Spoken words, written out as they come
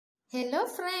Hello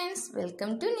friends,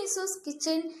 welcome to Nisu's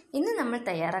Kitchen. ഇന്ന് നമ്മൾ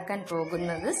തയ്യാറാക്കാൻ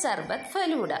പോകുന്നത് സർബത്ത്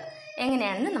ഫലൂഡ.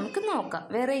 എങ്ങനെയാണെന്ന് നമുക്ക് നോക്കാം.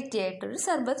 വെറൈറ്റി ആയിട്ടൊരു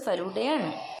സർബത്ത്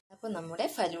ഫലൂഡയാണ്. അപ്പോൾ നമ്മുടെ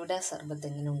ഫലൂഡ സർബത്ത്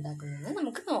എങ്ങനെ ഉണ്ടാക്കുന്നതെന്ന്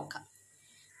നമുക്ക് നോക്കാം.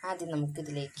 ആദ്യം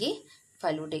നമുക്കിതിലേക്ക്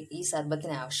ഈ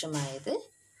സർബത്തിന് ആവശ്യമായത്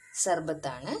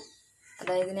സർബത്താണ്.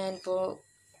 അതായത് ഞാനിപ്പോൾ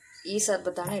ഈ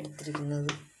സർബത്താണ്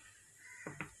എടുത്തിരിക്കുന്നത്.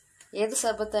 ഏത്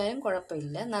സർബത്തായാലും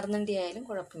കുഴപ്പമില്ല, നറുനണ്ടി ആയാലും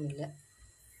കുഴപ്പമില്ല.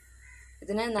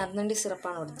 ഇതിനെ നറുനണ്ടി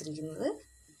സിറപ്പാണ് എടുത്തിരിക്കുന്നത്.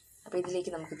 അപ്പോൾ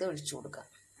ഇതിലേക്ക് നമുക്കിത് ഒഴിച്ചു കൊടുക്കാം.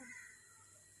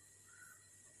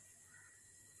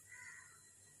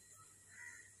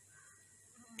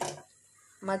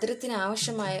 മധുരത്തിന്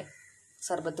ആവശ്യമായ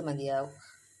സർബത്ത് മതിയാവും.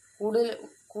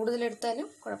 കൂടുതലെടുത്താലും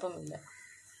കുഴപ്പമില്ല.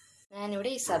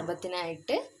 ഞാനിവിടെ ഈ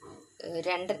സർബത്തിനായിട്ട്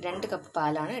രണ്ട് കപ്പ്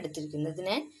പാലാണ് എടുത്തിരിക്കുന്നത്.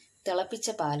 ഇതിനെ തിളപ്പിച്ച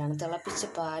പാലാണ്. തിളപ്പിച്ച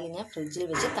പാൽ ഞാൻ ഫ്രിഡ്ജിൽ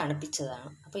വെച്ച്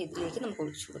തണുപ്പിച്ചതാണ്. അപ്പോൾ ഇതിലേക്ക് നമുക്ക്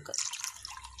ഒഴിച്ചു കൊടുക്കാം.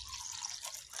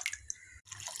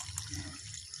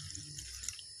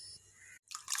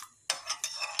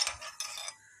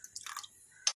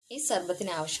 ഈ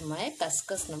സർബത്തിന് ആവശ്യമായ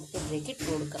കസ്കസ് നമുക്ക് ഇതിലേക്ക് ഇട്ട്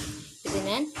കൊടുക്കാം. ഇത്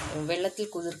ഞാൻ വെള്ളത്തിൽ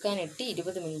കുതിർക്കാനിട്ട്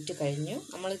 20 മിനിറ്റ് കഴിഞ്ഞു.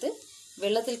 നമ്മളിത്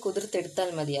വെള്ളത്തിൽ കുതിർത്തെടുത്താൽ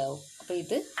മതിയാവും. അപ്പോൾ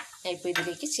ഇത് ഞാൻ ഇപ്പോൾ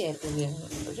ഇതിലേക്ക് ചേർക്കുകയാണ്.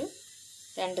 ഒരു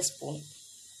 2 സ്പൂൺ,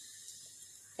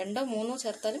 2 3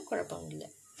 ചേർത്താലും കുഴപ്പമില്ല.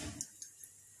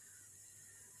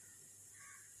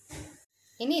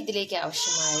 ഇനി ഇതിലേക്ക്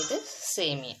ആവശ്യമായത്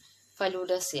സേമിയ,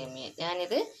 ഫലൂഡ സേമിയ.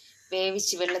 ഞാനിത്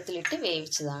വെള്ളത്തിലിട്ട്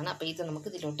വേവിച്ചതാണ്. അപ്പോൾ ഇത് നമുക്ക്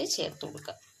ഇതിലോട്ട് ചേർത്ത്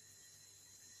കൊടുക്കാം.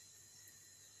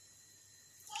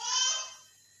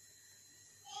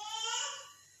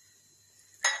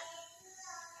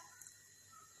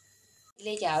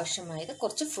 ഇതിലേക്ക് ആവശ്യമായത്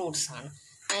കുറച്ച് ഫ്രൂട്ട്സ് ആണ്.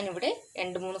 ഞാനിവിടെ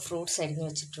 2-3 ഫ്രൂട്ട്സ് അരിഞ്ഞ്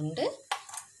വെച്ചിട്ടുണ്ട്.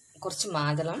 കുറച്ച്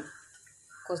മാതളം,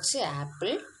 കുറച്ച് ആപ്പിൾ,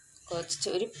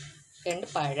 ഒരു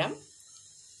 2 പഴം,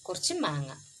 കുറച്ച്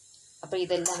മാങ്ങ. അപ്പോൾ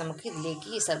ഇതെല്ലാം നമുക്ക്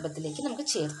ഈ സർബത്തിലേക്ക് നമുക്ക്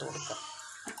ചേർത്ത് കൊടുക്കാം.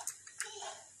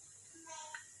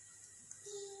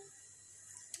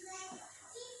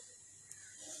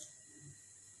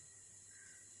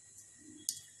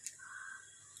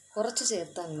 കുറച്ച്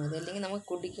ചേർത്താൽ മതി, അല്ലെങ്കിൽ നമുക്ക്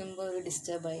കുടിക്കുമ്പോൾ ഒരു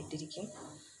ഡിസ്റ്റർബ് ആയിട്ടിരിക്കും.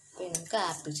 അപ്പോൾ നമുക്ക്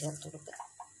ആപ്പിൾ ചേർത്ത് കൊടുക്കാം.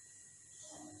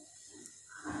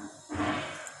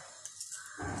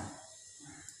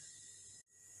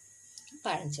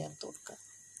 പഴം ചേർത്ത് കൊടുക്കാം.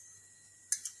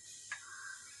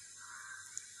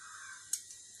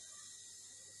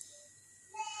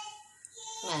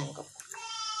 മാംഗോ.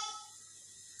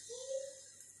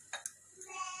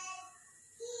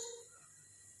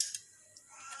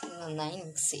 നന്നായി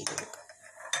മിക്സ് ചെയ്ത് കൊടുക്കാം.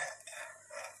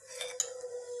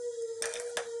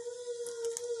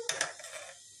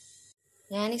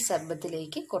 ഞാൻ ഈ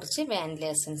സർബത്തിലേക്ക് കുറച്ച് വാനില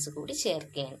എസൻസ് കൂടി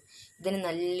ചേർക്കുകയാണ്. ഇതിന്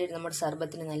നമ്മുടെ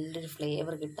സർബത്തിന് നല്ലൊരു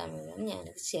ഫ്ലേവർ കിട്ടാൻ വേണ്ടിയാണ്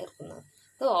ഞാനിത് ചേർക്കുന്നത്.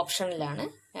 ഇത് ഓപ്ഷണലാണ്,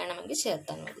 വേണമെങ്കിൽ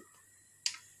ചേർത്താൽ മതി.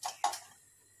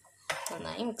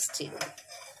 നന്നായി മിക്സ് ചെയ്ത്.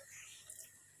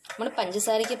 നമ്മൾ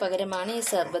പഞ്ചസാരയ്ക്ക് പകരമാണ് ഈ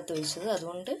സർബത്ത് ഒഴിച്ചത്,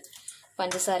 അതുകൊണ്ട്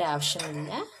പഞ്ചസാര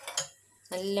ആവശ്യമില്ല.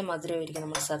 നല്ല മധുരമായിരിക്കും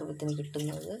നമ്മുടെ സർബത്തിന്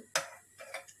കിട്ടുന്നത്.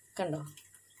 കണ്ടോ?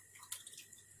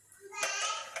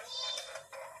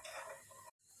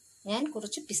 ഞാൻ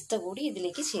കുറച്ച് പിസ്ത കൂടി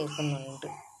ഇതിലേക്ക് ചേർക്കുന്നുണ്ട്.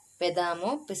 ബദാമോ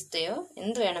പിസ്തയോ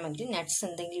എന്ത് വേണമെങ്കിലും, നട്ട്സ്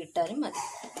എന്തെങ്കിലും ഇട്ടാലും മതി.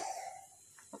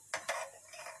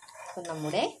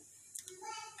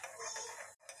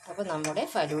 അപ്പോൾ നമ്മുടെ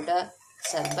ഫലൂഡ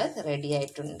സർബത്ത് റെഡി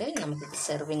ആയിട്ടുണ്ട്. നമുക്കിത്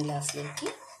സെർവിങ് ഗ്ലാസ്സിലേക്ക്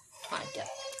മാറ്റാം.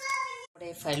 നമ്മുടെ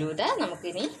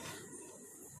നമുക്കിനി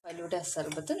ഫലൂഡ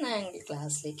സർബത്ത്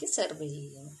ഗ്ലാസ്സിലേക്ക് സെർവ്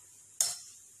ചെയ്യുന്നു.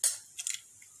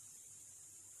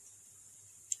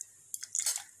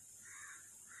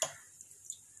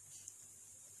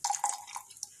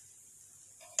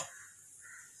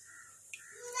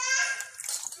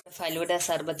 ഫലൂഡ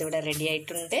സർബത്ത് ഇവിടെ റെഡി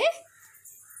ആയിട്ടുണ്ട്.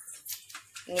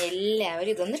 ഇനി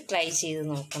എല്ലാവരും ഇതൊന്ന് ട്രൈ ചെയ്ത്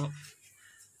നോക്കണം.